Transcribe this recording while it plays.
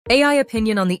AI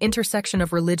opinion on the intersection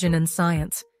of religion and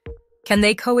science. Can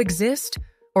they coexist,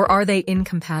 or are they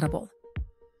incompatible?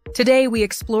 Today, we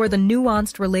explore the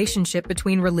nuanced relationship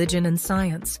between religion and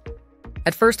science.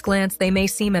 At first glance, they may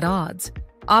seem at odds,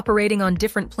 operating on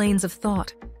different planes of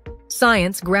thought.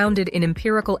 Science grounded in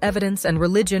empirical evidence and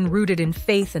religion rooted in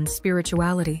faith and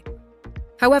spirituality.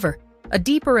 However, a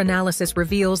deeper analysis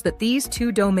reveals that these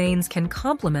two domains can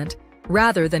complement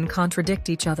rather than contradict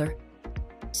each other.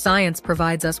 Science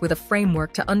provides us with a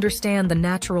framework to understand the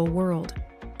natural world,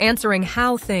 answering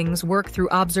how things work through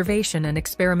observation and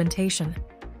experimentation.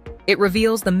 It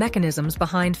reveals the mechanisms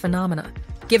behind phenomena,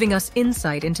 giving us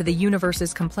insight into the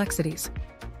universe's complexities.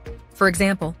 For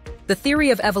example, the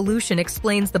theory of evolution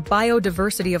explains the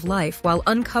biodiversity of life while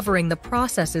uncovering the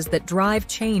processes that drive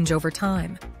change over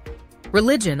time.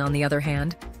 Religion, on the other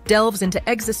hand, delves into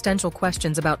existential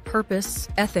questions about purpose,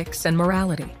 ethics, and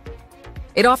morality.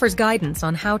 It offers guidance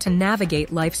on how to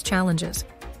navigate life's challenges,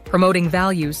 promoting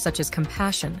values such as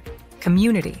compassion,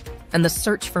 community, and the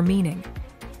search for meaning.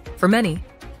 For many,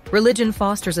 religion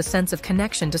fosters a sense of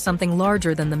connection to something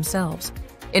larger than themselves,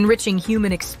 enriching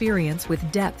human experience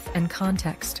with depth and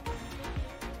context.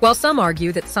 While some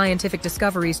argue that scientific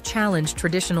discoveries challenge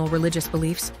traditional religious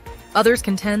beliefs, others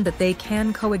contend that they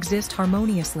can coexist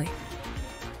harmoniously.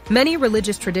 Many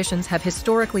religious traditions have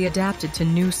historically adapted to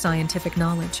new scientific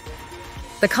knowledge.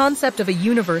 The concept of a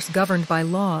universe governed by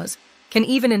laws can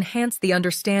even enhance the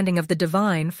understanding of the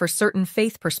divine for certain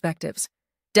faith perspectives,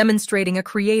 demonstrating a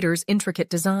creator's intricate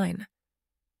design.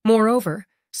 Moreover,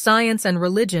 science and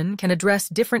religion can address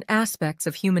different aspects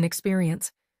of human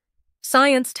experience.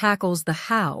 Science tackles the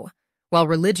how, while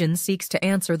religion seeks to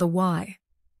answer the why.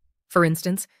 For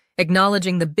instance,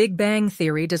 acknowledging the Big Bang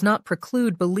theory does not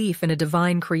preclude belief in a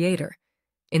divine creator.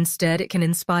 Instead, it can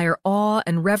inspire awe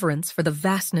and reverence for the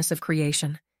vastness of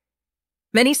creation.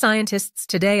 Many scientists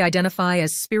today identify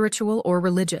as spiritual or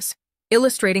religious,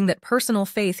 illustrating that personal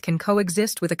faith can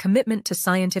coexist with a commitment to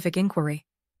scientific inquiry.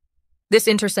 This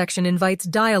intersection invites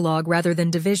dialogue rather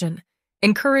than division,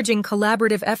 encouraging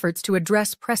collaborative efforts to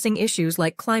address pressing issues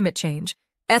like climate change,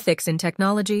 ethics in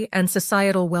technology, and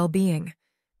societal well-being.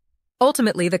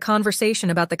 Ultimately, the conversation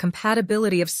about the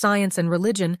compatibility of science and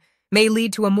religion may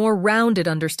lead to a more rounded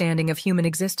understanding of human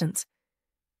existence.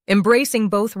 Embracing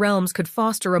both realms could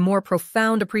foster a more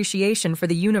profound appreciation for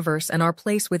the universe and our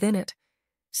place within it,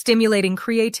 stimulating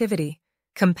creativity,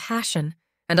 compassion,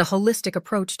 and a holistic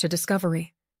approach to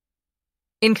discovery.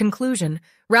 In conclusion,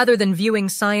 rather than viewing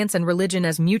science and religion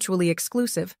as mutually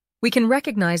exclusive, we can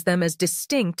recognize them as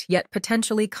distinct yet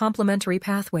potentially complementary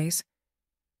pathways.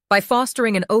 By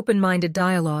fostering an open-minded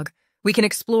dialogue, we can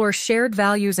explore shared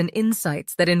values and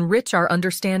insights that enrich our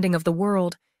understanding of the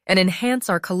world and enhance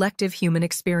our collective human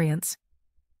experience.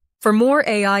 For more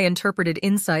AI-interpreted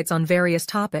insights on various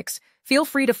topics, feel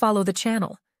free to follow the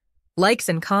channel. Likes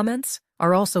and comments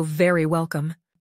are also very welcome.